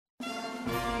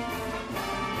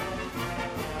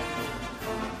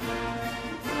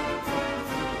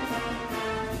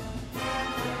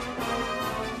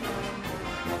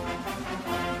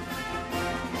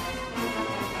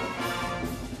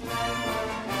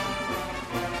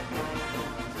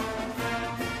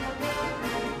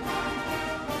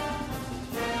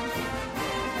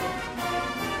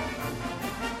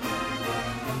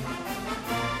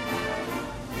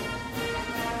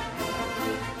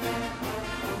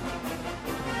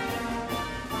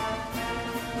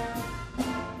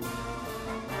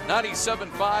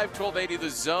97.5, 1280 The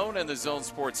Zone and the Zone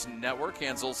Sports Network.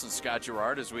 Hans Olsen, Scott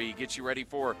Gerard, as we get you ready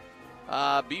for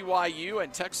BYU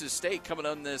and Texas State coming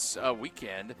on this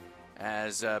weekend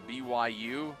as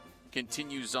BYU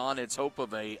continues on its hope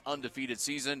of a undefeated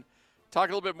season. Talk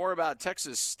a little bit more about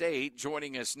Texas State.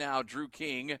 Joining us now, Drew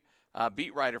King,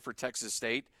 beat writer for Texas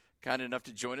State, kind enough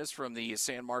to join us from the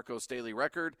San Marcos Daily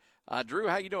Record. Drew,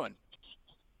 how you doing?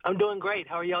 I'm doing great.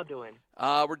 How are y'all doing?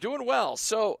 We're doing well.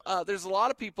 So there's a lot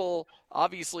of people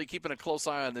obviously keeping a close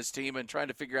eye on this team and trying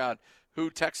to figure out who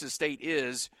Texas State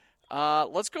is.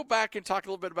 Let's go back and talk a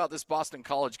little bit about this Boston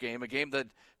College game, a game that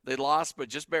they lost but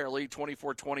just barely,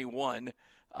 24-21.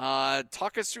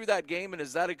 Talk us through that game, and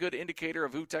is that a good indicator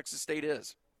of who Texas State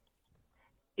is?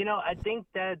 You know, I think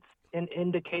that's an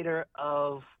indicator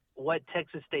of what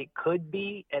Texas State could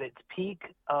be at its peak.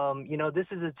 You know, this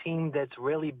is a team that's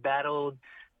really battled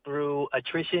through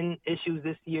attrition issues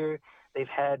this year. They've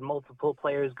had multiple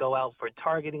players go out for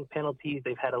targeting penalties.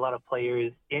 They've had a lot of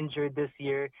players injured this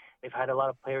year. They've had a lot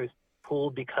of players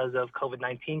pulled because of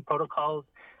COVID-19 protocols.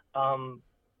 But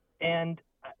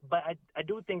I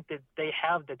do think that they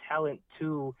have the talent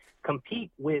to compete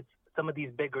with some of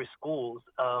these bigger schools.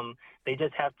 They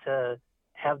just have to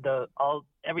have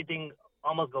everything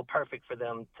almost go perfect for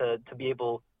them to be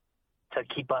able to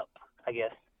keep up, I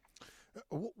guess.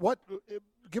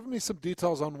 Give me some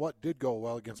details on what did go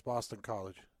well against Boston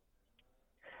College.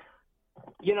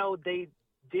 You know, they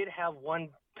did have one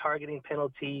targeting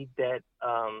penalty that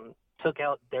took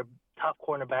out their top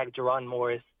cornerback, Jerron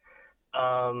Morris,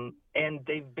 and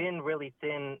they've been really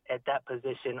thin at that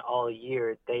position all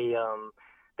year. They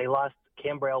lost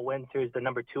Cambrell Winters, the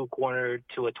number 2 corner,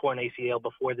 to a torn ACL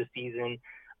before the season,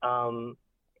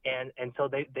 and so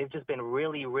they've just been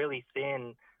really, really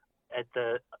thin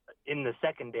in the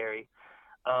secondary.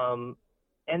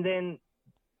 And then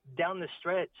down the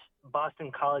stretch,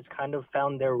 Boston College kind of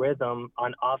found their rhythm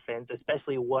on offense,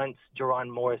 especially once Jerron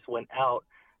Morris went out.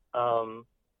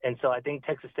 And so I think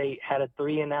Texas State had a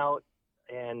 3-and-out,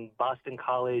 and Boston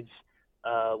College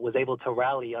was able to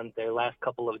rally on their last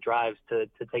couple of drives to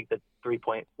take the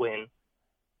 3-point win.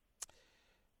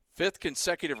 5th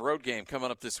consecutive road game coming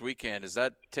up this weekend. Is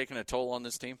that taking a toll on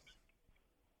this team?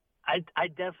 I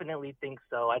definitely think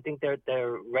so. I think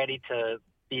they're ready to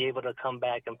be able to come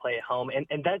back and play at home,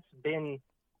 and that's been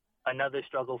another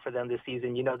struggle for them this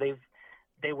season. You know,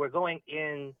 they were going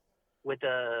in with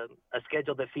a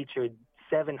schedule that featured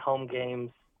 7 home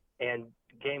games and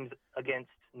games against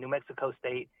New Mexico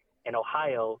State and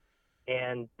Ohio,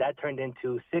 and that turned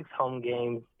into 6 home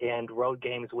games and road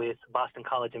games with Boston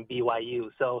College and BYU.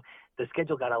 So the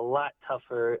schedule got a lot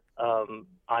tougher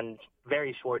on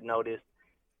very short notice.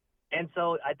 And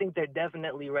so I think they're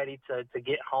definitely ready to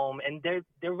get home, and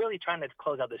they're really trying to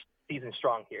close out the season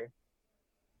strong here.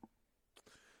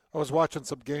 I was watching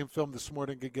some game film this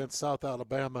morning against South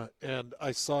Alabama, and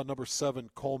I saw number 7,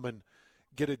 Coleman,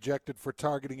 get ejected for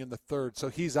targeting in the 3rd. So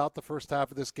he's out the first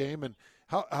half of this game. And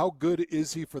how good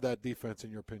is he for that defense, in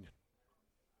your opinion?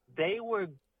 They were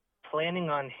planning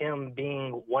on him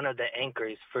being one of the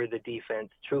anchors for the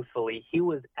defense, truthfully. He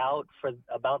was out for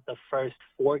about the first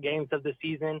 4 games of the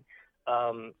season.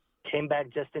 Came back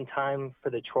just in time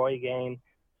for the Troy game.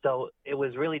 So it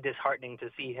was really disheartening to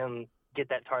see him get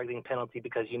that targeting penalty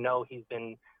because, you know, he's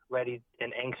been ready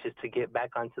and anxious to get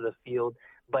back onto the field.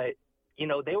 But, you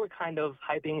know, they were kind of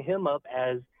hyping him up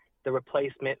as the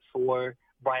replacement for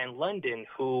Brian London,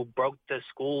 who broke the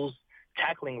school's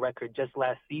tackling record just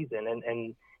last season.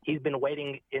 And he's been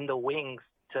waiting in the wings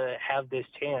to have this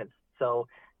chance. So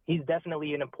he's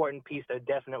definitely an important piece. They're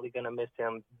definitely going to miss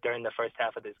him during the first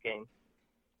half of this game.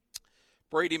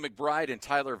 Brady McBride and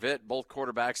Tyler Vitt, both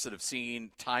quarterbacks that have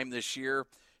seen time this year.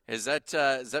 Has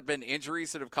that been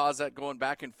injuries that have caused that going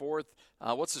back and forth?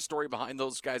 What's the story behind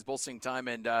those guys both seeing time,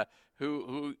 and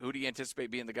who do you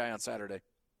anticipate being the guy on Saturday?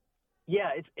 Yeah,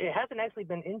 it hasn't actually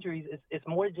been injuries. It's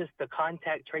more just the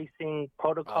contact tracing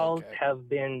protocols have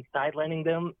been sidelining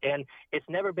them, and it's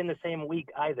never been the same week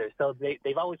either. So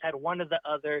they've always had one or the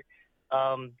other.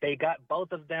 They got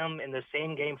both of them in the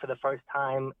same game for the first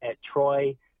time at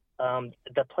Troy.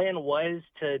 The plan was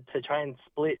to try and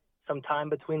split some time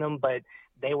between them, but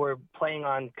they were playing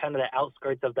on kind of the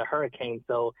outskirts of the hurricane,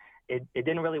 so it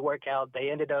didn't really work out. They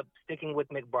ended up sticking with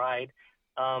McBride,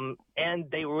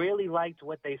 and they really liked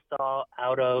what they saw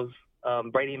out of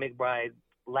Brady McBride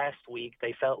last week.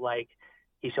 They felt like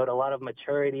he showed a lot of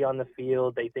maturity on the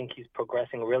field. They think he's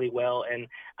progressing really well, and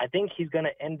I think he's going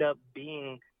to end up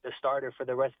being the starter for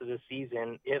the rest of the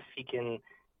season if he can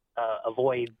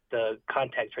avoid the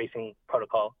contact tracing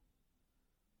protocol.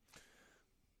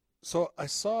 So I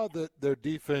saw that their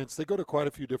defense, they go to quite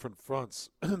a few different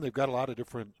fronts. They've got a lot of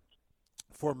different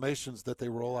formations that they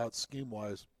roll out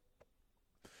scheme-wise.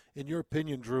 In your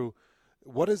opinion, Drew,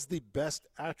 what is the best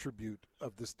attribute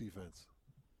of this defense?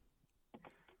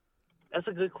 That's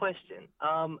a good question.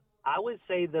 I would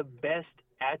say the best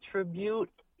attribute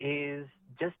is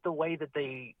just the way that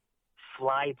they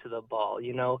fly to the ball.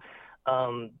 You know,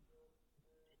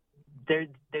 there's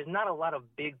not a lot of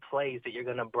big plays that you're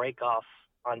going to break off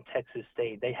on Texas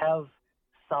State. They have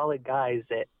solid guys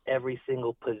at every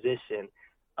single position.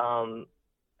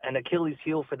 An Achilles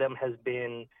heel for them has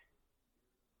been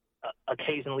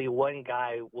occasionally one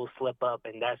guy will slip up,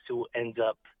 and that's who ends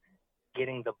up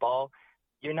getting the ball.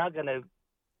 You're not going to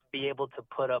be able to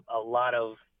put up a lot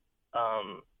of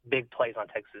big plays on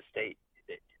Texas State.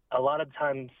 A lot of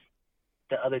times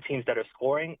the other teams that are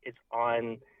scoring, it's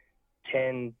on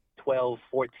 10, 12,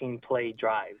 14-play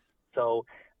drives. So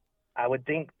I would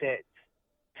think that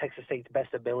Texas State's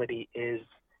best ability is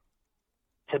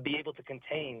to be able to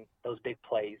contain those big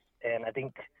plays, and I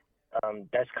think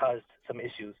that's caused some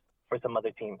issues for some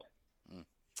other teams.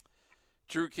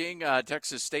 Drew King,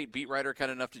 Texas State beat writer,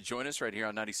 kind enough to join us right here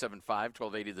on 97.5,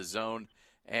 1280 The Zone,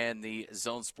 and the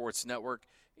Zone Sports Network.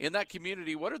 In that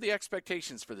community, what are the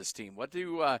expectations for this team? What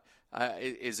do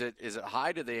is it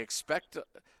high? Do they expect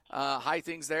high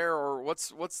things there, or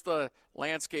what's the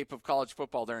landscape of college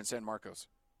football there in San Marcos?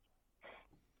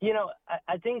 You know,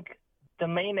 I think the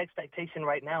main expectation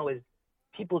right now is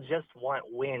people just want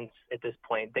wins at this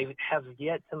point. They have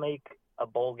yet to make a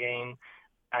bowl game.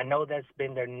 I know that's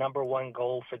been their number one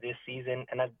goal for this season,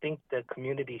 and I think the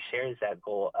community shares that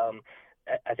goal.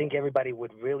 I think everybody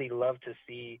would really love to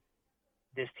see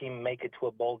this team make it to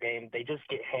a bowl game. They just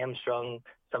get hamstrung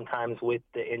sometimes with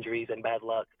the injuries and bad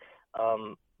luck.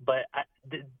 But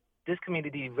this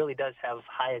community really does have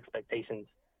high expectations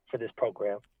for this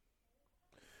program.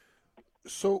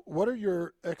 So what are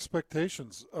your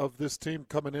expectations of this team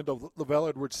coming into LaVell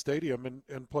Edwards Stadium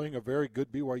and playing a very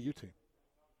good BYU team?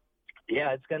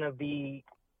 Yeah, it's going to be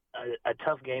a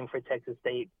tough game for Texas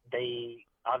State. They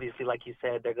obviously, like you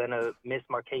said, they're going to miss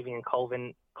Markavian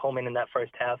Coleman in that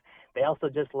first half. They also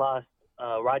just lost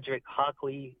Roderick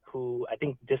Hockley, who I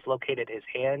think dislocated his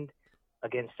hand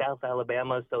against South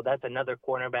Alabama. So that's another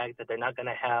cornerback that they're not going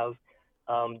to have.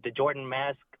 The Jordan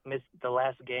Mask missed the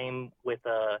last game with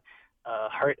a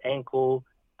hurt ankle.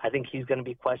 I think he's going to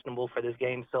be questionable for this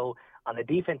game. So on the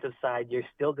defensive side, you're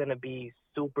still going to be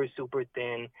super, super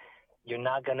thin. You're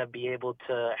not going to be able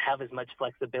to have as much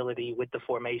flexibility with the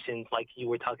formations like you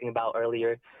were talking about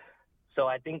earlier. So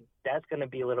I think that's going to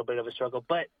be a little bit of a struggle.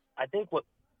 But I think what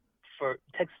for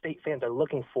Texas State fans are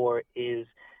looking for is,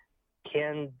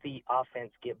 can the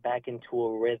offense get back into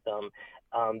a rhythm?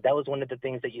 That was one of the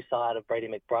things that you saw out of Brady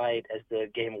McBride as the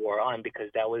game wore on,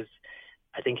 because that was,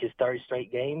 I think, his third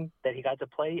straight game that he got to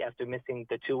play after missing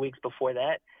the 2 weeks before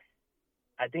that.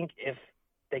 I think if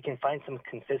they can find some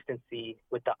consistency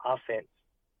with the offense,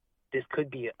 this could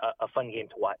be a fun game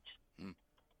to watch.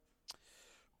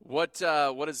 What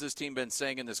has this team been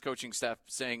saying, and this coaching staff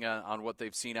saying on what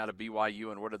they've seen out of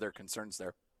BYU, and what are their concerns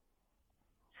there?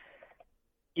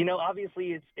 You know,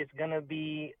 obviously it's going to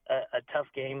be a tough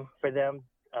game for them.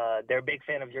 They're a big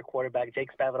fan of your quarterback. Jake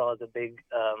Spavital is a big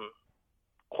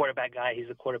quarterback guy. He's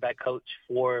a quarterback coach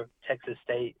for Texas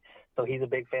State, so he's a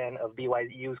big fan of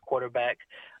BYU's quarterback.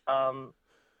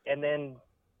 And then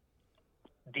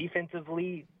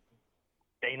defensively,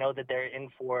 they know that they're in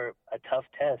for a tough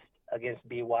test against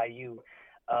BYU.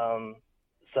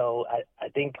 So I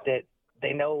think that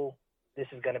they know this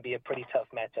is going to be a pretty tough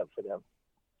matchup for them.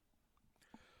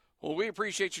 Well, we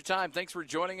appreciate your time. Thanks for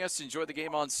joining us. Enjoy the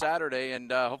game on Saturday,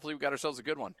 and hopefully we've got ourselves a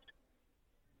good one.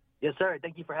 Yes, sir.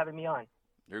 Thank you for having me on.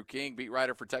 Drew King, beat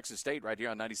writer for Texas State, right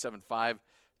here on 97.5,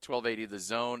 1280 The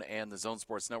Zone, and the Zone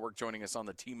Sports Network, joining us on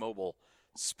the T-Mobile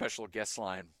special guest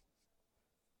line.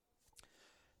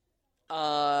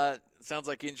 Sounds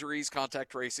like injuries,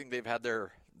 contact racing, they've had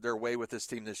their way with this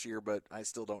team this year, but I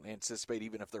still don't anticipate,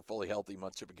 even if they're fully healthy,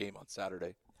 much of a game on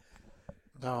Saturday.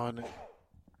 No,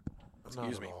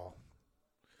 Excuse not me. at all.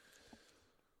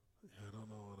 Yeah, I don't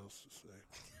know what else to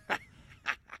say.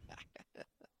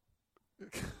 I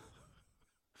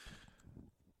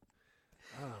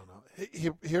don't know.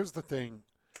 Here's the thing.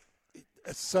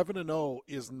 7-0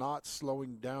 is not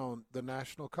slowing down the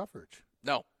national coverage.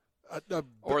 No.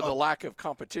 Or the lack of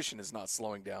competition is not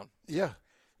slowing down. Yeah.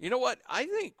 You know what? I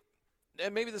think,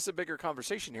 and maybe this is a bigger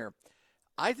conversation here,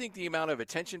 I think the amount of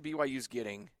attention BYU's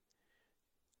getting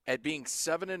at being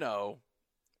 7-0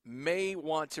 may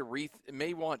want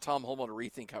Tom Holmoe to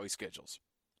rethink how he schedules.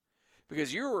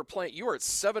 Because you are at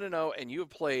 7-0 and you have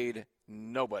played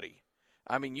nobody.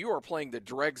 I mean, you are playing the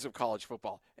dregs of college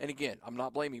football. And again, I'm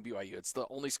not blaming BYU. It's the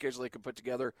only schedule they could put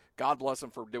together. God bless them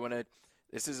for doing it.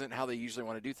 This isn't how they usually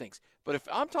want to do things. But if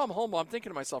I'm Tom Holmoe, I'm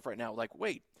thinking to myself right now, like,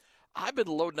 wait, I've been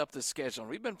loading up this schedule.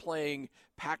 We've been playing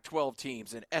Pac-12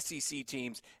 teams and SEC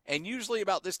teams. And usually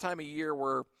about this time of year,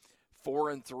 we're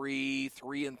 4-3,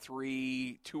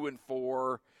 3-3,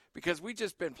 2-4, because we've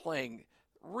just been playing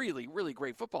really, really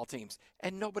great football teams,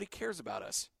 and nobody cares about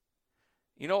us.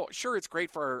 You know, sure, it's great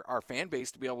for our fan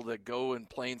base to be able to go and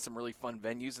play in some really fun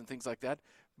venues and things like that,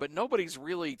 but nobody's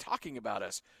really talking about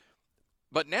us.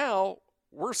 But now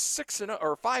we're 6-0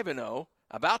 or 5-0,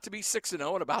 about to be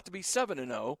 6-0 and about to be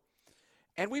 7-0,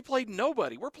 and we played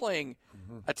nobody. We're playing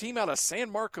a team out of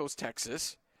San Marcos,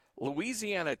 Texas,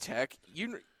 Louisiana Tech,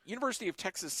 University of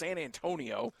Texas San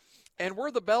Antonio, and we're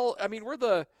the bell. I mean, we're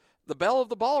the bell of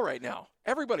the ball right now.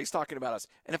 Everybody's talking about us.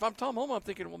 And if I'm Tom Holmoe, I'm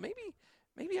thinking, well,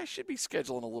 maybe I should be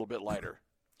scheduling a little bit lighter.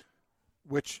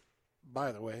 Which,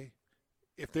 by the way,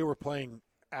 if they were playing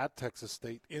at Texas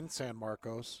State in San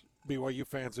Marcos, BYU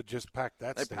fans would just pack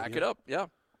that stadium. They'd pack it up, yeah.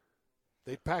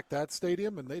 They'd pack that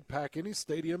stadium, and they'd pack any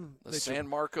stadium. The San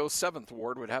Marcos 7th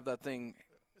Ward would have that thing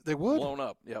blown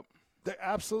up. Yep. They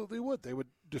absolutely would. They would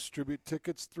distribute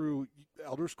tickets through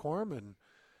Elders Quorum, and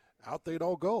out they'd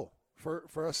all go for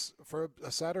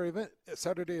a Saturday event.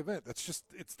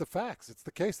 It's the facts. It's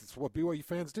the case. It's what BYU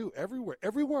fans do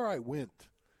everywhere I went,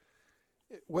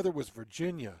 whether it was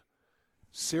Virginia,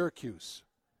 Syracuse,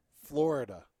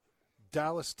 Florida,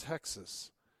 Dallas,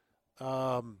 Texas,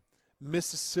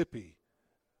 Mississippi,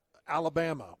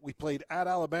 Alabama. We played at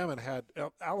Alabama and had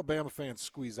Alabama fans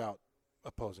squeeze out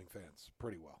opposing fans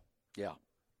pretty well. Yeah.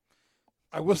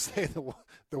 I will say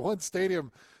the one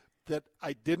stadium that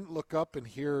I didn't look up and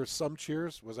hear some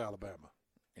cheers was Alabama.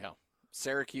 Yeah.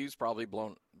 Syracuse probably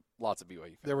blown lots of BYU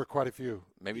fans. There were quite a few.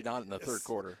 Maybe not in the third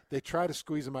quarter. They try to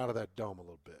squeeze them out of that dome a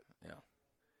little bit.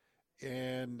 Yeah.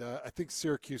 And I think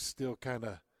Syracuse still kind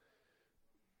of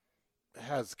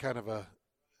has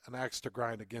an axe to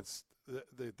grind against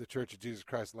the Church of Jesus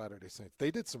Christ of Latter-day Saints.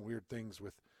 They did some weird things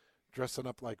with dressing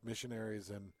up like missionaries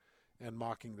and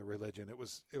mocking the religion. It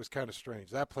was kind of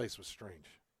strange. That place was strange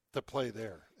to play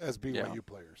there as BYU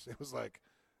players. It was like,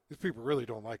 these people really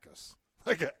don't like us,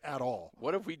 like at all.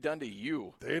 What have we done to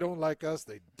you? They don't like us.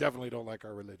 They definitely don't like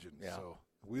our religion. Yeah. So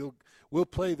we'll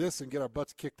play this and get our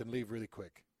butts kicked and leave really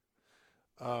quick.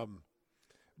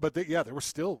 But there were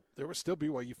still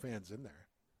BYU fans in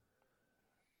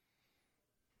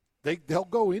there. They'll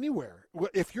go anywhere.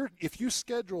 If you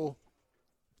schedule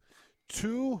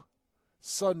 2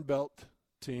 Sun Belt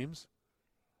teams,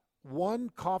 1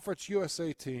 Conference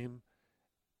USA team,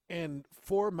 and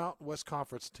 4 Mountain West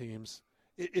Conference teams,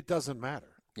 it doesn't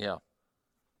matter. Yeah.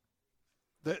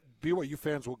 The BYU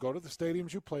fans will go to the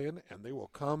stadiums you play in, and they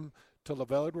will come to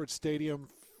LaVell Edwards Stadium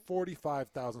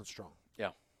 45,000 strong.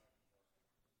 Yeah.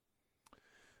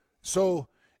 So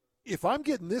if I'm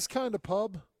getting this kind of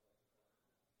pub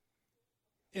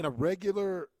in a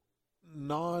regular,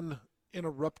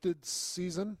 non-interrupted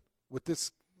season with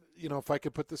this, if I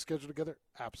could put this schedule together,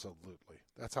 absolutely.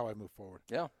 That's how I move forward.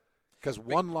 Yeah. Because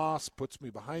one loss puts me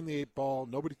behind the 8 ball.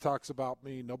 Nobody talks about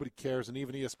me. Nobody cares. And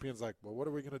even ESPN's like, well, what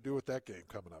are we going to do with that game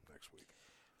coming up next week?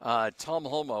 Tom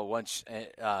Holmoe once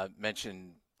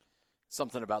mentioned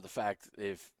something about the fact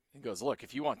he goes, look,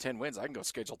 if you want 10 wins, I can go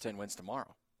schedule 10 wins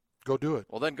tomorrow. Go do it.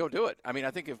 Well, then go do it. I mean,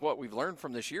 I think if what we've learned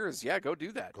from this year is, go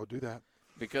do that. Go do that.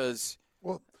 Because –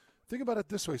 well, think about it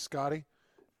this way, Scotty.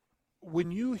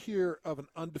 When you hear of an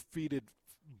undefeated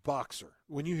boxer,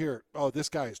 when you hear, oh, this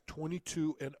guy is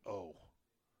 22-0,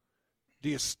 do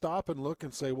you stop and look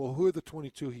and say, well, who are the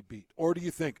 22 he beat? Or do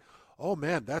you think, oh,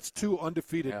 man, that's 2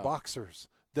 undefeated boxers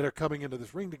that are coming into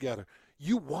this ring together?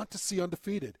 You want to see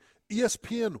undefeated.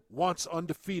 ESPN wants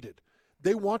undefeated.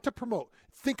 They want to promote.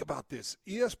 Think about this.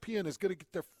 ESPN is going to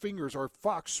get their fingers, or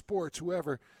Fox Sports,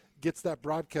 whoever gets that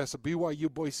broadcast of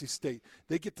BYU Boise State.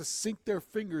 They get to sink their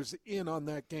fingers in on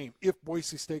that game if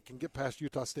Boise State can get past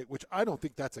Utah State, which I don't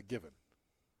think that's a given.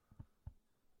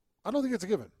 I don't think it's a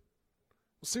given.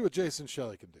 We'll see what Jason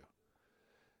Shelley can do.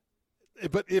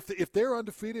 But if they're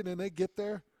undefeated and they get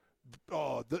there,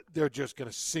 they're just going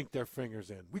to sink their fingers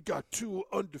in. We got 2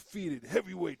 undefeated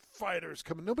heavyweight fighters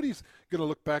coming. Nobody's going to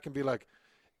look back and be like,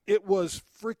 it was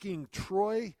freaking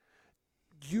Troy,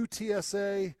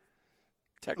 UTSA,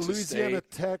 Texas Louisiana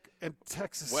State, Tech, and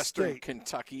Texas Western State.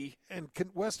 Kentucky. And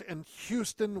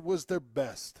Houston was their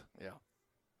best. Yeah.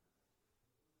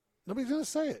 Nobody's going to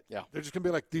say it. Yeah. They're just going to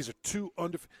be like, these are 2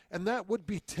 undefeated. And that would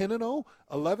be 10-0,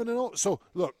 11-0. So,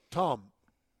 look, Tom,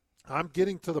 I'm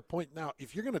getting to the point now.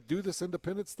 If you're going to do this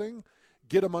independence thing,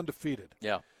 get them undefeated.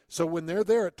 Yeah. So when they're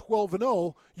there at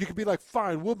 12-0, you can be like,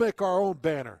 fine, we'll make our own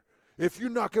banner. If you're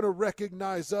not going to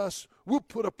recognize us, we'll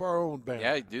put up our own banner.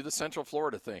 Yeah, do the Central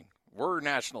Florida thing. We're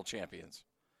national champions.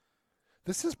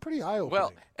 This is pretty eye-opening.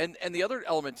 Well, and the other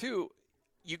element, too,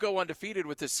 you go undefeated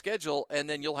with this schedule, and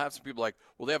then you'll have some people like,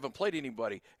 well, they haven't played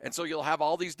anybody. And so you'll have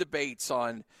all these debates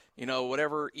on,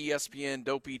 whatever ESPN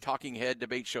dopey talking head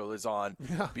debate show is on.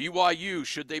 Yeah. BYU,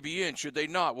 should they be in? Should they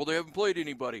not? Well, they haven't played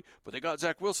anybody, but they got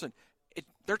Zach Wilson.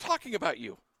 They're talking about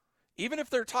you. Even if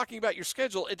they're talking about your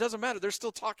schedule, it doesn't matter. They're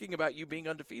still talking about you being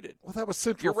undefeated. Well, that was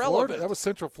Central You're Florida. relevant. That was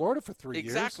Central Florida for 3 years.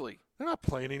 Exactly. They're not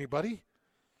playing anybody.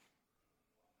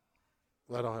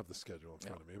 Well, I don't have the schedule in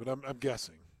front of me, but I'm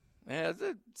guessing. Yeah,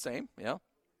 the same, yeah.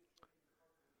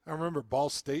 I remember Ball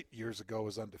State years ago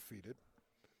was undefeated,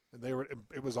 and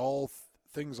it was all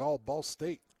Ball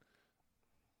State.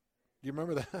 Do you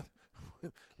remember that?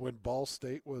 When Ball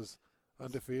State was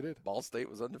undefeated? Ball State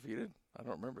was undefeated? I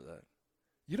don't remember that.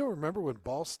 You don't remember when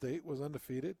Ball State was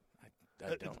undefeated?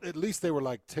 I don't. At least they were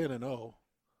like 10-0.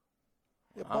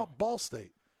 Yeah, Wow. Ball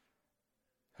State.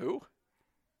 Who?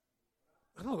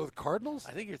 I don't know, the Cardinals?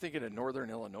 I think you're thinking of Northern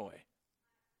Illinois.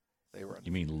 They were.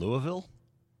 You mean Louisville?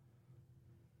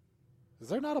 Is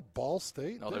there not a Ball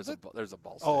State? No, there's a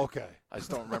Ball State. Oh, okay. I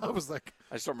just don't remember. I was like,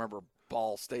 I just don't remember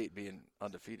Ball State being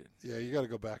undefeated. yeah, you got to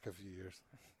go back a few years.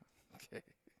 Okay.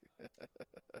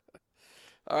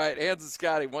 All right, Hans and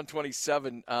Scotty,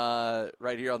 127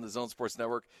 right here on the Zone Sports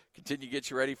Network. Continue to get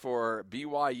you ready for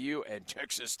BYU and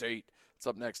Texas State. It's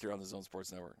up next here on the Zone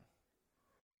Sports Network.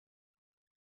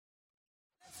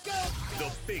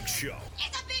 The Big Show.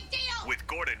 It's a big deal. With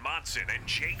Gordon Monson and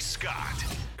Jake Scott.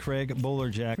 Craig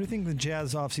Bowlerjack. What do you think the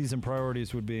Jazz offseason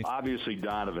priorities would be? Obviously,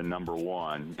 Donovan number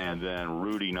 1, and then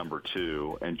Rudy number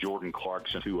 2, and Jordan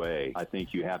Clarkson 2A. I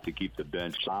think you have to keep the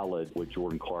bench solid with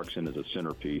Jordan Clarkson as a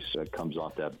centerpiece that comes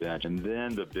off that bench. And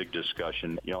then the big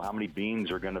discussion, how many beans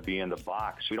are going to be in the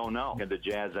box? We don't know. And the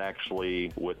Jazz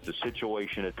actually, with the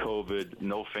situation of COVID,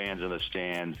 no fans in the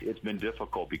stands, it's been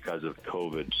difficult because of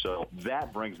COVID. So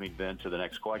that brings me then to the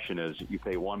next question is you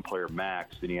pay one player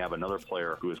max, then you have another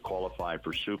player who is qualified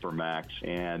for super max,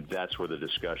 and that's where the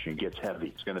discussion gets heavy.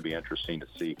 It's going to be interesting to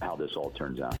see how this all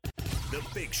turns out. The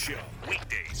Big Show,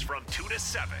 weekdays from 2 to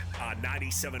 7 on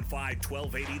 97.5,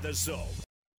 1280 The Zone.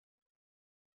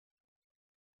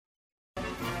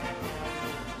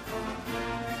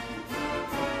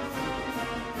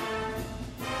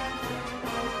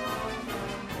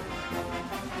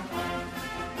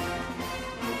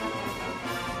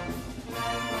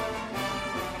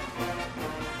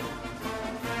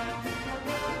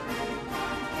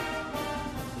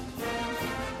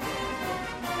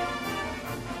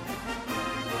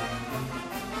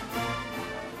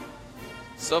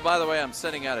 So, by the way, I'm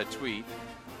sending out a tweet,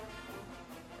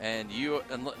 and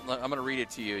I'm going to read it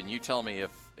to you, and you tell me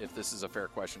if this is a fair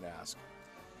question to ask.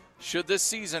 Should this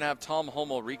season have Tom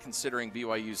Hommel reconsidering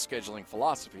BYU's scheduling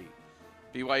philosophy?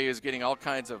 BYU is getting all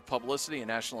kinds of publicity and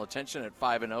national attention at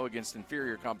 5-0 against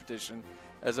inferior competition,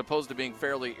 as opposed to being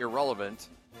fairly irrelevant,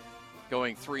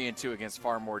 going 3-2 against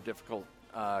far more difficult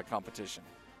competition.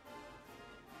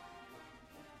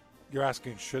 You're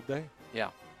asking, should they?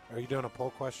 Yeah. Are you doing a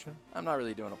poll question? I'm not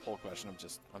really doing a poll question. I'm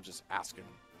just asking.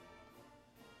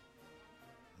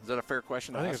 Is that a fair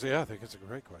question to ask? I think it's a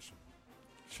great question.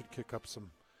 Should kick up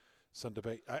some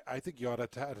debate. I think you ought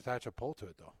to attach a poll to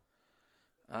it, though.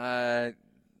 I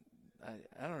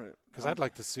don't know. Because I'd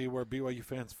like to see where BYU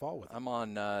fans fall with it. I'm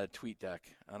on TweetDeck.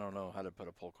 I don't know how to put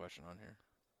a poll question on here.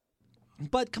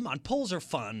 But come on, polls are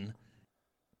fun.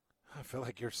 I feel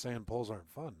like you're saying polls aren't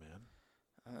fun, man.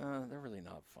 They're really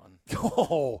not fun.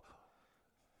 Oh,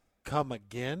 come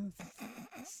again?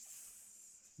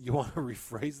 You want to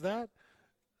rephrase that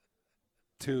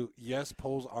to yes,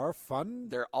 polls are fun?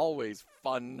 They're always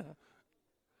fun.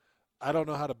 I don't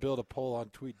know how to build a poll on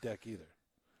TweetDeck either.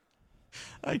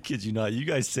 I kid you not. You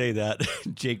guys say that.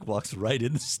 Jake walks right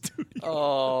in the studio.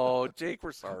 Oh, Jake,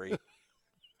 we're sorry.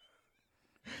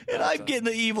 And I'm getting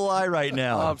the evil eye right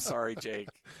now. I'm sorry, Jake.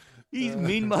 He's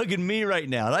mean mugging me right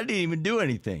now. And I didn't even do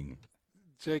anything.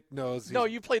 Jake knows. No,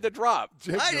 you played the drop.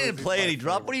 I didn't play any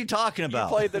drop. What are you talking about?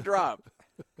 You played the drop.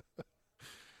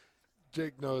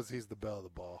 Jake knows he's the belle of the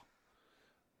ball.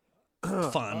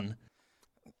 Fun.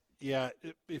 Yeah,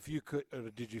 if you could,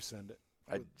 did you send it?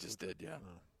 I just did, yeah.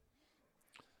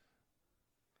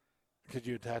 Could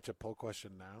you attach a poll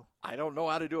question now? I don't know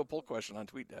how to do a poll question on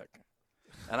TweetDeck.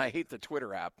 And I hate the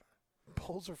Twitter app.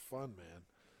 Polls are fun, man.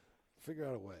 Figure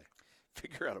out a way.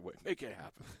 Figure out a way. Make it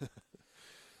happen.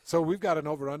 So we've got an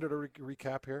over-under to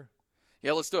recap here.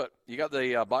 Yeah, let's do it. You got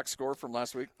the box score from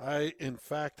last week? I, in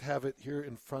fact, have it here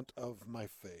in front of my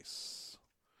face.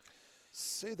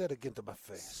 Say that again to my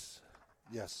face.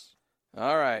 Yes.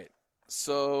 All right.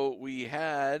 So we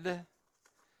had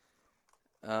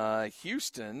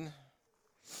Houston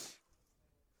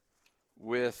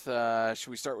with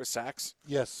should we start with sacks?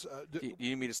 Yes. Do you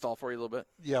need me to stall for you a little bit?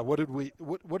 Yeah. What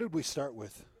did we start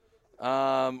with?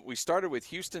 We started with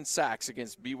Houston sacks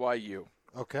against BYU.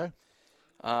 Okay.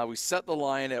 We set the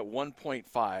line at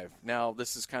 1.5. Now,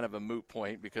 this is kind of a moot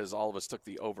point because all of us took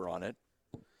the over on it.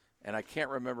 And I can't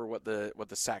remember what the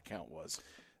sack count was.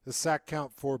 The sack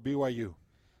count for BYU.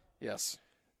 Yes.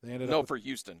 They ended no, up for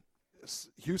Houston.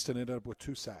 Houston ended up with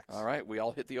 2 sacks. All right. We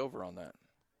all hit the over on that.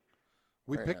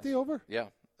 We Very picked nice. the over? Yeah.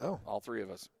 Oh. All 3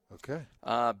 of us. Okay.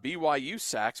 BYU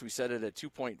sacks, we set it at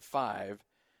 2.5.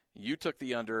 You took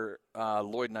the under.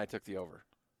 Lloyd and I took the over.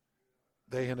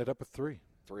 They ended up with 3.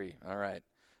 3. All right.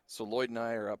 So Lloyd and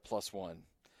I are up +1.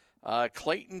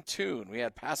 Clayton Toon, we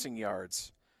had passing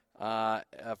yards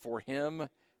for him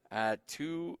at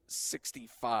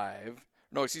 265.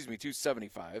 No, excuse me,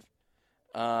 275.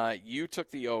 You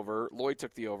took the over. Lloyd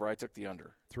took the over. I took the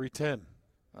under. 310.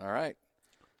 All right.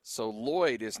 So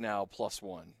Lloyd is now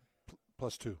 +1.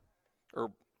 +2.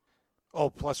 Or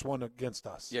 +1 against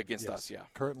us. Yeah, against us, yeah.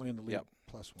 Currently in the lead, Yep.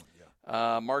 +1,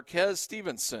 yeah. Marquez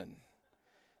Stevenson,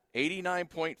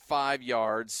 89.5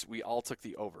 yards. We all took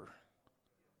the over.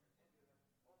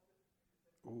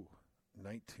 Ooh,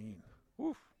 19.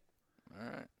 Woo. All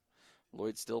right.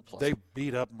 Lloyd still +1. They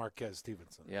beat up Marquez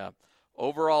Stevenson. Yeah.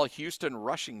 Overall, Houston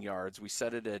rushing yards, we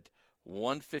set it at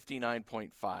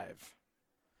 159.5.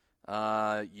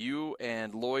 You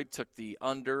and Lloyd took the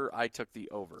under. I took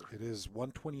the over. It is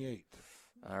 128.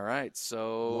 All right.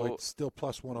 So Lloyd's still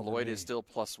 +1 over Lloyd me. is still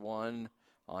 +1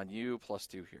 on you,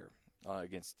 +2 here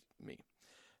against me.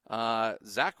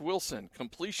 Zach Wilson,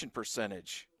 completion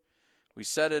percentage. We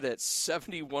set it at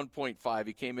 71.5.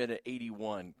 He came in at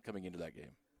 81 coming into that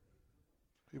game.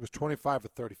 He was 25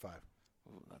 of 35.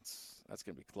 Ooh, that's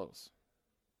going to be close.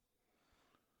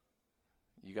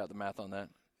 You got the math on that?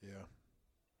 Yeah.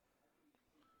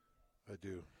 I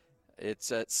do.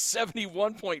 It's at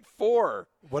 71.4.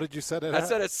 What did you set it I at?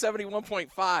 said it's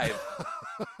 71.5.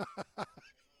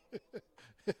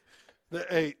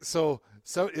 Hey, so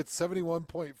it's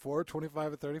 71.4,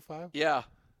 25 of 35? Yeah.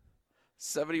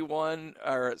 71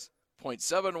 or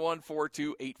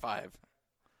 0.714285.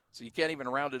 So you can't even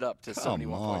round it up to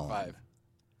 71.5.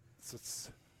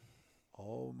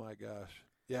 Oh my gosh.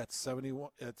 Yeah, it's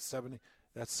 71. It's 70.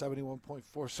 That's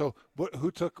 71.4. So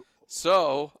who took?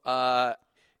 So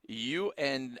you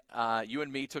and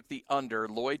me took the under.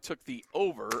 Lloyd took the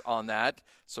over on that.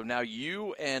 So now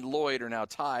you and Lloyd are now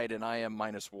tied, and I am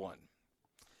 -1.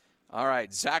 All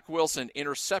right, Zach Wilson,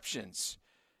 interceptions.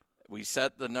 We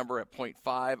set the number at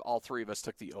 0.5. All 3 of us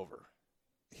took the over.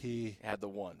 He had the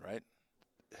 1, right?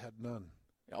 Had none.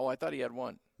 Oh, I thought he had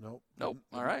 1. Nope.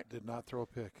 All right. Did not throw a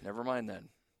pick. Never mind then.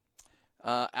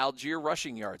 Algier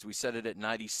rushing yards. We set it at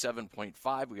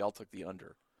 97.5. We all took the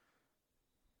under.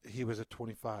 He was at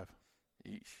 25.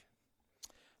 Eesh.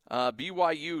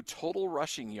 BYU total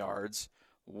rushing yards,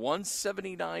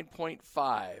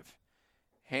 179.5.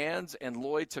 Hands and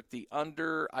Lloyd took the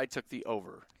under. I took the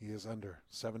over. He is under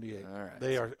 78. All right.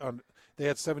 They are. They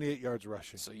had 78 yards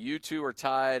rushing. So you 2 are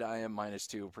tied. I am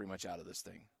 -2, pretty much out of this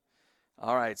thing.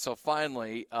 All right. So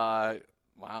finally,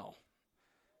 wow.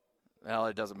 Well,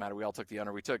 it doesn't matter. We all took the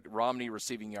under. We took Romney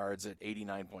receiving yards at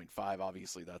 89.5.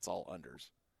 Obviously, that's all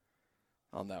unders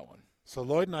on that one. So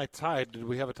Lloyd and I tied. Did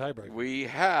we have a tiebreaker? We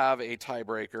have a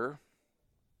tiebreaker.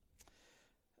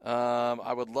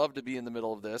 I would love to be in the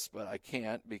middle of this, but I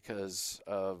can't because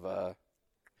of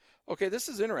okay, this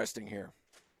is interesting here.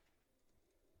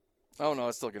 Oh, no,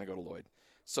 it's still going to go to Lloyd.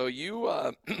 So you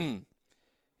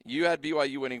you had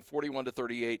BYU winning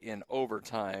 41-38 in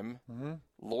overtime. Mm-hmm.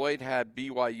 Lloyd had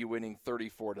BYU winning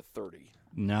 34-30.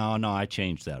 No, I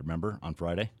changed that, remember, on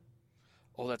Friday?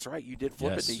 Oh, that's right. You did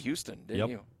flip it to Houston, didn't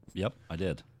you? Yep, I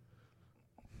did.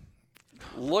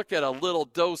 Look at a little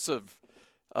dose of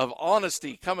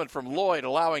honesty coming from Lloyd,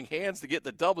 allowing Hands to get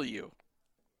the W.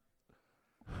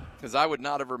 Because I would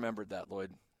not have remembered that,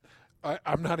 Lloyd.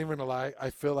 I'm not even going to lie. I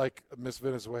feel like Miss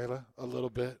Venezuela a little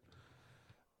bit.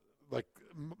 Like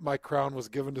my crown was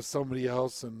given to somebody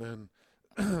else, and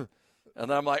then And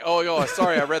then I'm like, oh,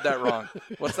 sorry, I read that wrong.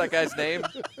 What's that guy's name?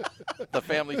 The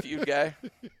Family Feud guy?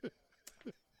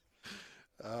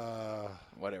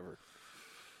 Whatever.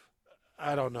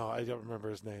 I don't know. I don't remember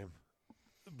his name.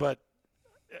 But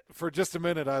for just a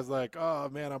minute, I was like, oh,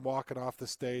 man, I'm walking off the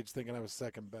stage thinking I was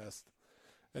second best.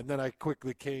 And then I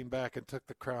quickly came back and took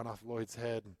the crown off Lloyd's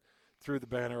head and threw the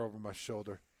banner over my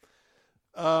shoulder.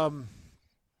 Well,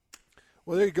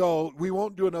 there you go. We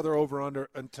won't do another over-under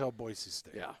until Boise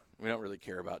State. Yeah, we don't really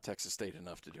care about Texas State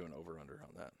enough to do an over-under on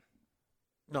that.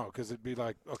 No, because it'd be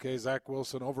like, okay, Zach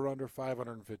Wilson, over-under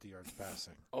 550 yards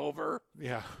passing. Over?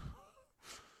 Yeah.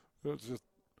 It was just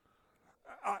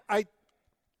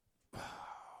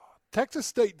Texas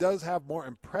State does have more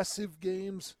impressive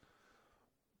games,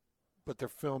 but their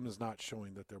film is not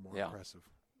showing that they're more impressive.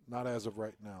 Not as of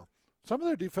right now. Some of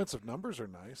their defensive numbers are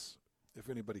nice, if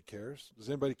anybody cares. Does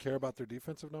anybody care about their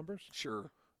defensive numbers?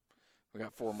 Sure. We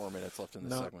got 4 more minutes left in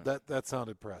this segment. That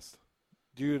sounded pressed.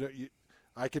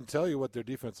 I can tell you what their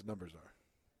defensive numbers are,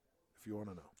 if you want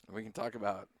to know. We can talk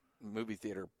about movie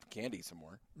theater candy some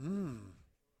more.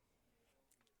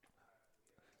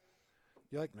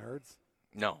 You like nerds?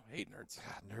 No, hate nerds.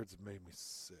 God, nerds have made me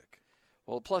sick.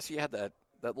 Well, plus you had that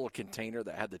little container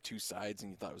that had the 2 sides,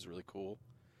 and you thought it was really cool.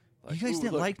 Like, you guys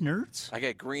didn't like nerds? I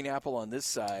got green apple on this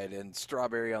side and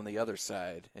strawberry on the other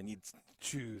side, and you'd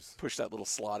choose, push that little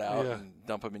slot out and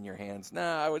dump them in your hands.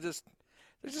 Nah, there's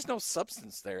just no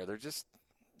substance there. They're just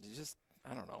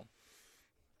I don't know.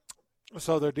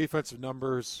 So their defensive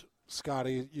numbers,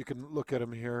 Scotty, you can look at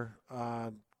them here.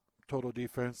 Total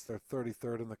defense, they're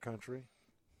 33rd in the country.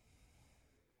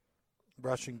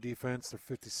 Rushing defense,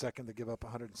 they're 52nd. They give up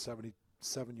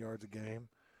 177 yards a game.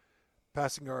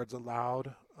 Passing yards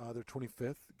allowed, they're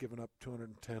 25th, giving up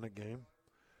 210 a game.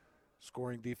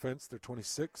 Scoring defense, they're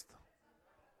 26th,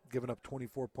 giving up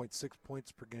 24.6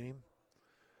 points per game.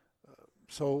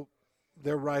 So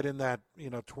they're right in that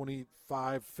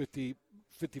 25, 50,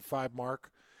 55 mark.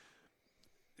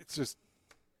 It's just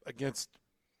against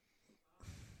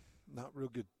not real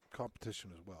good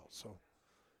competition as well. So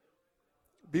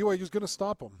BYU's going to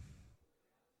stop them.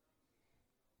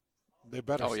 They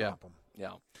better stop them.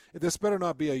 Yeah. This better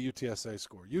not be a UTSA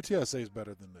score. UTSA is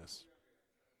better than this.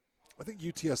 I think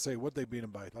UTSA, what'd they beat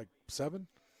them by, like 7?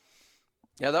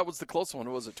 Yeah, that was the close one.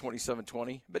 It was at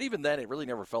 27-20. But even then, it really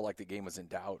never felt like the game was in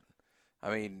doubt.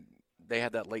 I mean, they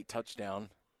had that late touchdown.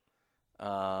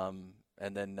 And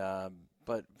then,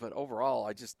 but overall,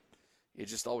 it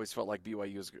just always felt like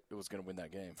BYU was going to win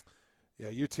that game. Yeah,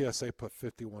 UTSA put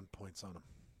 51 points on them.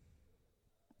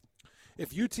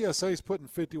 If UTSA is putting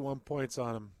 51 points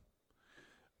on them,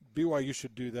 BYU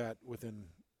should do that within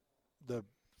the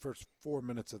first 4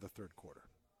 minutes of the third quarter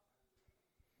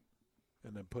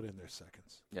and then put in their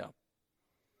seconds. Yeah.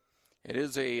 It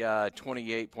is a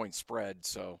 28-point spread,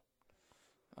 so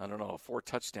I don't know, a 4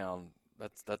 touchdown,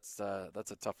 that's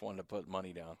a tough one to put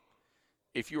money down.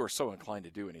 If you are so inclined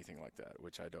to do anything like that,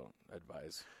 which I don't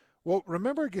advise. Well,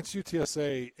 remember against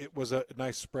UTSA, it was a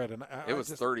nice spread. And it was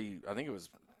 30, I think it was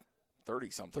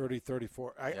 30-something. 30,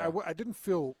 34. I didn't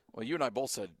feel – well, you and I both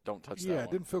said don't touch that one. Yeah, I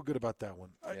didn't feel good about that one.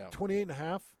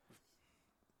 28.5,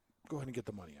 go ahead and get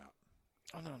the money out.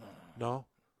 Oh, no. No?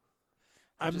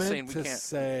 I'm just saying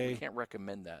we we can't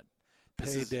recommend that.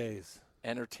 Paydays.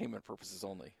 Entertainment purposes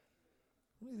only.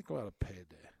 What do you think about a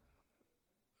payday?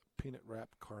 Peanut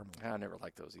wrapped caramel. I never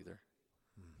liked those either.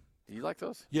 Do you like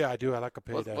those? Yeah, I do. I like a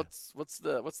payday. What's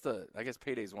the I guess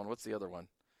Payday's one. What's the other one?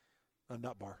 A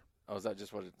nut bar. Oh, is that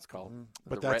just what it's called?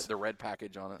 But the red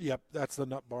package on it. Yep, that's the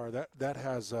nut bar. That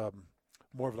has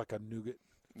more of like a nougat.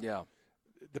 Yeah.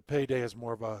 The Payday is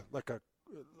more of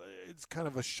it's kind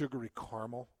of a sugary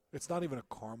caramel. It's not even a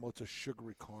caramel, it's a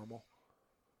sugary caramel.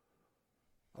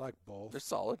 I like both. They're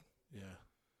solid. Yeah.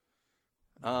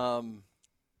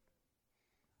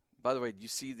 By the way, do you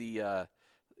see the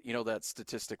that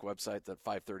statistic website, that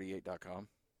 538.com?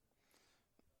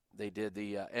 They did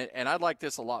and I like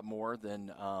this a lot more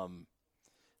than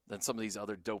some of these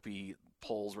other dopey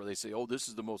polls where they say, oh, this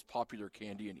is the most popular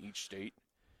candy in each state.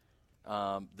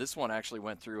 This one actually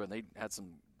went through and they had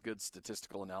some good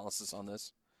statistical analysis on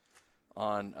this,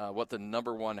 on what the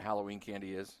number one Halloween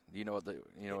candy is. Do you know what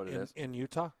it is? In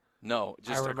Utah? No,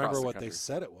 just I remember what country. they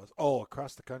said it was. Oh,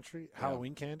 across the country?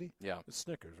 Halloween candy? Yeah. It's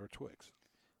Snickers or Twix.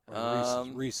 Or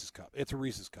Reese's Cup. It's a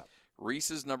Reese's Cup.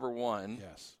 Reese's number 1.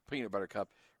 Yes. Peanut butter cup.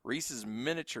 Reese's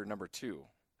miniature number 2.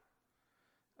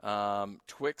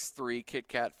 Twix 3, Kit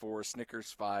Kat 4,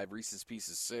 Snickers 5, Reese's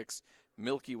Pieces 6,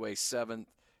 Milky Way 7,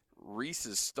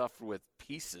 Reese's stuffed with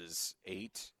pieces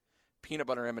 8, peanut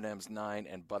butter M&Ms 9,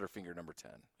 and Butterfinger number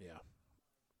 10. Yeah.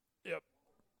 Yep.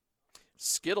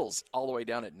 Skittles all the way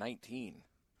down at 19.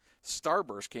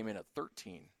 Starburst came in at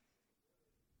 13.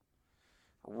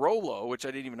 Rolo, which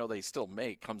I didn't even know they still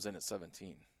make, comes in at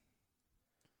 17.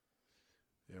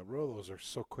 Yeah, Rolos are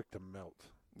so quick to melt.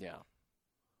 Yeah.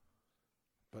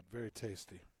 But very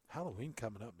tasty. Halloween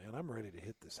coming up, man. I'm ready to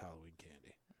hit this Halloween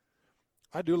candy.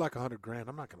 I do like $100,000.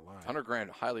 I'm not going to lie. $100,000,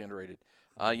 highly underrated.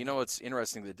 You know what's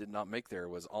interesting that did not make there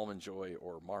was Almond Joy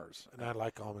or Mars. And I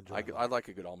like Almond Joy. I like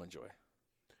a good Almond Joy.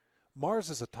 Mars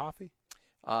is a toffee?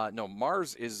 No,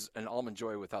 Mars is an Almond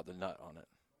Joy without the nut on it.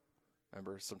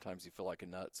 Remember, sometimes you feel like a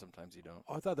nut, sometimes you don't.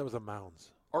 Oh, I thought that was a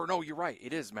Mounds. Or no, you're right.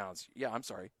 It is Mounds. Yeah, I'm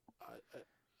sorry.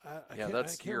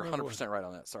 You're 100% right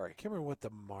on that. Sorry. I can't remember what the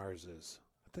Mars is.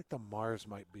 I think the Mars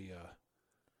might be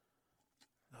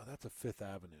no, that's a Fifth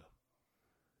Avenue.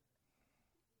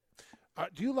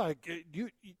 Do you like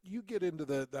you get into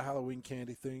the Halloween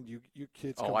candy thing? Your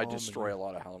kids? Oh, I destroy a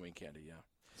lot of Halloween candy. Yeah,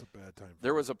 it's a bad time.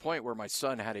 There was a point where my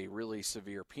son had a really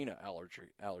severe peanut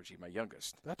allergy. My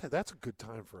youngest. That's a good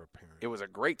time for a parent. It was a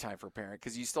great time for a parent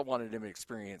because you still wanted him to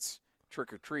experience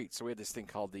trick or treat. So we had this thing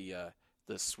called the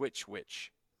Switch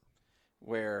Witch,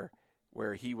 where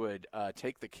he would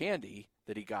take the candy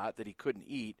that he got that he couldn't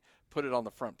eat, put it on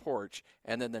the front porch,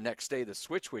 and then the next day the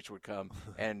Switch Witch would come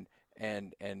and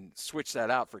switch that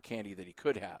out for candy that he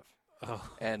could have. Oh.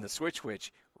 And the Switch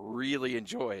Witch really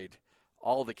enjoyed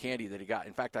all the candy that he got.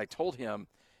 In fact, I told him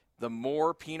the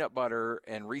more peanut butter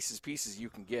and Reese's Pieces you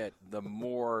can get, the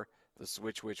more the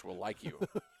Switch Witch will like you.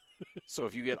 So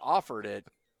if you get offered it,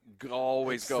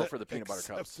 always go for the peanut butter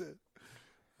cups.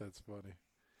 That's funny.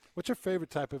 What's your favorite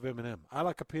type of M&M? I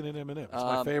like a peanut M&M. It's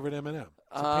my favorite M&M. It's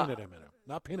a peanut M&M,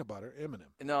 not peanut butter M&M.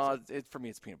 No, for me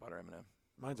it's peanut butter M&M.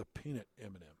 Mine's a peanut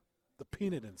M&M. The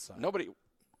peanut inside. Nobody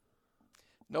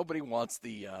wants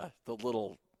the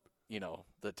little,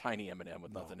 the tiny M&M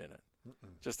with nothing in it.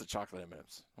 Just the chocolate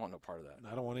M&Ms. I want no part of that.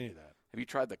 I don't want any of that. Have you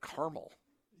tried the caramel?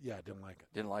 Yeah, I didn't like it.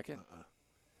 Didn't like it?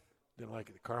 Didn't like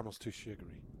it. The caramel's too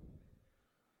sugary.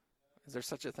 Is there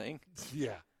such a thing?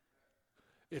 Yeah.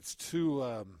 It's too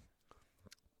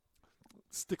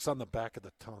sticks on the back of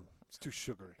the tongue. It's too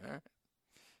sugary. All right.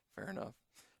 Fair enough.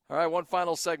 All right, one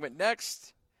final segment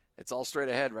next. It's all straight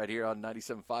ahead right here on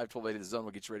 97.5, 1280 The Zone.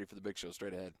 We'll get you ready for the big show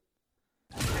straight ahead.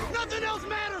 Nothing else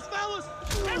matters, fellas.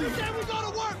 Every day we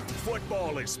go to work.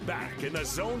 Football is back, and the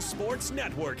Zone Sports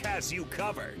Network has you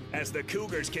covered as the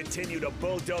Cougars continue to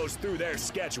bulldoze through their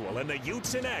schedule and the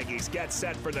Utes and Aggies get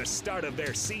set for the start of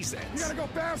their seasons. You gotta go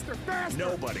faster, faster.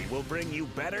 Nobody will bring you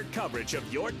better coverage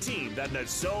of your team than the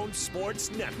Zone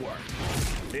Sports Network.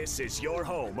 This is your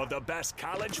home of the best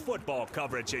college football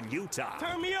coverage in Utah.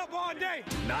 Turn me up all day.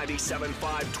 97.5,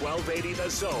 1280 The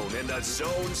Zone and the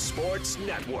Zone Sports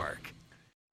Network.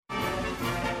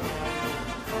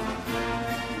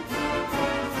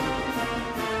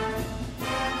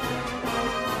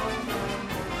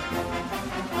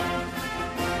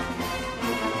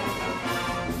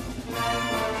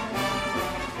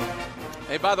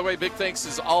 Hey, by the way, big thanks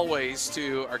as always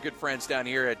to our good friends down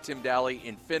here at Tim Daly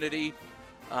Infinity.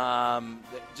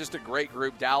 Just a great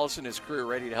group. Dallas and his crew are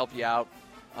ready to help you out.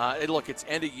 Look, it's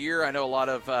end of year. I know a lot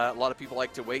of people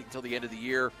like to wait until the end of the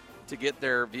year to get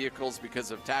their vehicles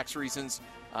because of tax reasons.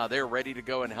 They're ready to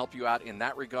go and help you out in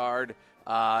that regard.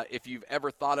 If you've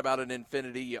ever thought about an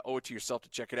Infinity, you owe it to yourself to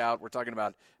check it out. We're talking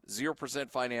about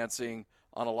 0% financing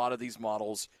on a lot of these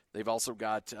models. They've also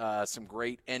got some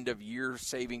great end-of-year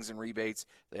savings and rebates.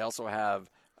 They also have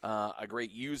a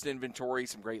great used inventory,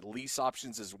 some great lease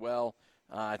options as well.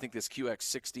 I think this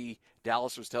QX60,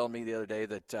 Dallas was telling me the other day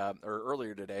or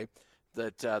earlier today,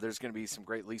 that there's going to be some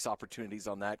great lease opportunities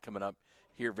on that coming up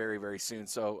here very, very soon.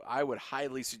 So I would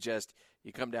highly suggest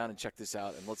you come down and check this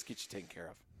out, and let's get you taken care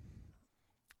of.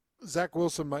 Zach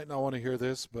Wilson might not want to hear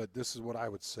this, but this is what I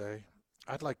would say.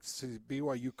 I'd like to see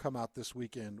BYU come out this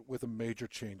weekend with a major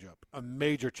changeup,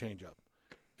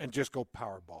 and just go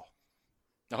power ball.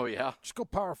 Oh, yeah? Just go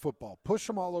power football. Push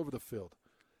them all over the field.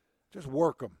 Just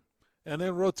work them. And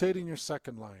then rotating your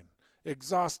second line.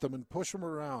 Exhaust them and push them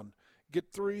around.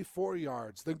 Get 3-4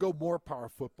 yards. Then go more power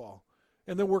football.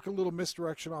 And then work a little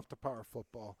misdirection off the power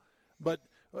football. But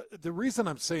the reason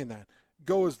I'm saying that,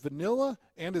 go as vanilla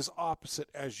and as opposite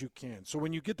as you can. So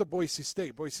when you get to Boise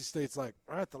State's like,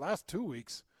 all right, the last 2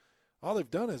 weeks, all they've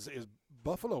done is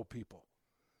buffalo people.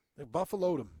 They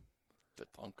buffaloed them.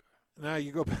 Now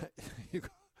you go back.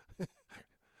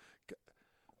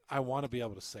 I want to be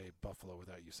able to say buffalo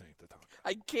without you saying Tatanka.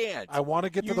 I can't. I want to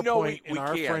get to the point in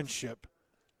our friendship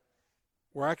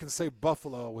where I can say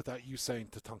buffalo without you saying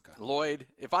Tatanka. Lloyd,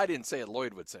 if I didn't say it,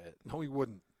 Lloyd would say it. No, he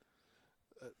wouldn't.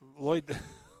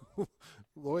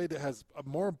 Lloyd has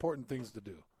more important things to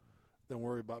do. Don't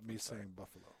worry about me saying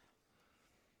Buffalo.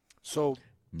 So,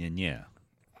 Yeah.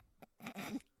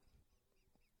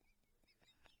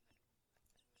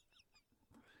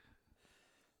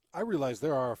 I realize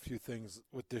there are a few things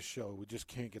with this show we just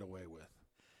can't get away with.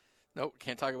 Nope,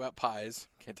 can't talk about pies.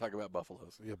 Can't talk about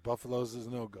buffaloes. Yeah, Buffaloes is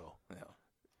no-go. Yeah.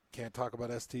 Can't talk about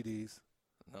STDs.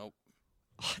 Nope.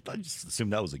 I thought you just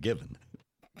assumed that was a given.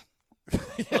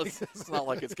 Well, it's not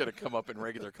like it's going to come up in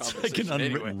regular It's conversation like an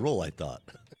unwritten anyway. rule, I thought.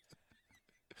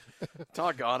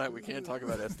 Doggone it, we can't talk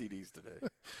about STDs today.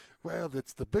 Well,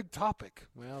 that's the big topic.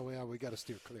 Well, we got to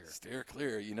steer clear. Steer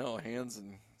clear, hands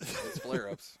and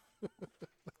flare-ups.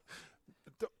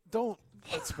 Don't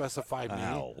specify me.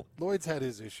 Ow. Lloyd's had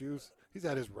his issues. He's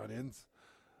had his run-ins.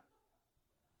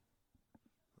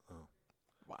 Oh,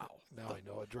 Wow. now I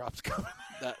know a drop's coming.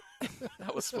 That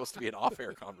was supposed to be an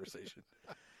off-air conversation.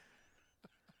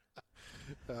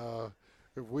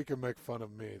 If we can make fun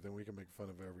of me, then we can make fun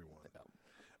of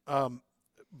everyone.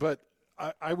 But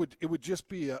it would just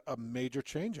be a major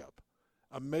change-up,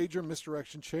 a major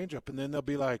misdirection change-up, and then they'll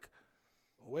be like,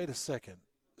 wait a second.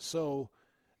 So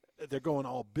they're going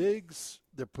all bigs.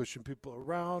 They're pushing people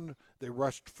around. They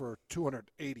rushed for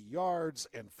 280 yards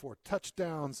and 4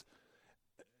 touchdowns.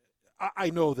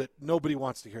 I know that nobody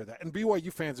wants to hear that. And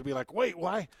BYU fans will be like, wait,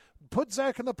 why? Put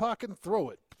Zach in the pocket and throw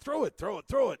it. Throw it.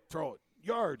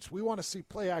 Yards. We want to see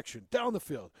play action down the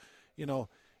field.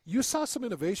 You saw some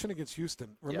innovation against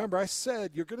Houston. Remember, I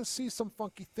said you're going to see some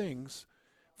funky things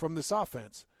from this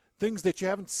offense, things that you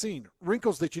haven't seen,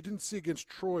 wrinkles that you didn't see against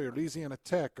Troy or Louisiana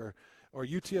Tech or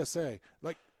UTSA.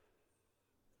 Like,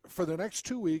 for the next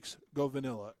 2 weeks, go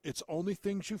vanilla. It's only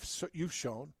things you've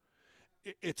shown.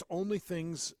 It's only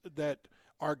things that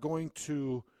are going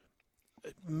to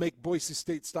make Boise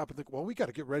State stop and think, well, we got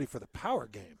to get ready for the power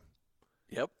game.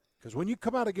 Yep. Because when you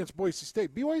come out against Boise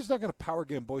State, BYU's not going to power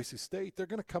game Boise State. They're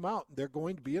going to come out and they're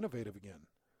going to be innovative again.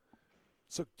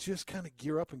 So just kind of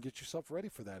gear up and get yourself ready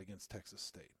for that against Texas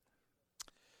State.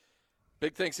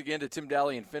 Big thanks again to Tim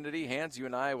Daly Infinity. Hans, you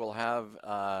and I will have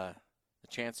a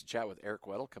chance to chat with Eric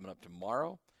Weddle coming up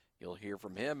tomorrow. You'll hear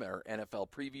from him. Our NFL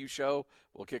preview show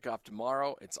will kick off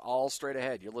tomorrow. It's all straight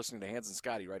ahead. You're listening to Hans and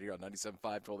Scotty right here on 97.5,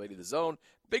 1280 The Zone.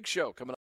 Big show coming up.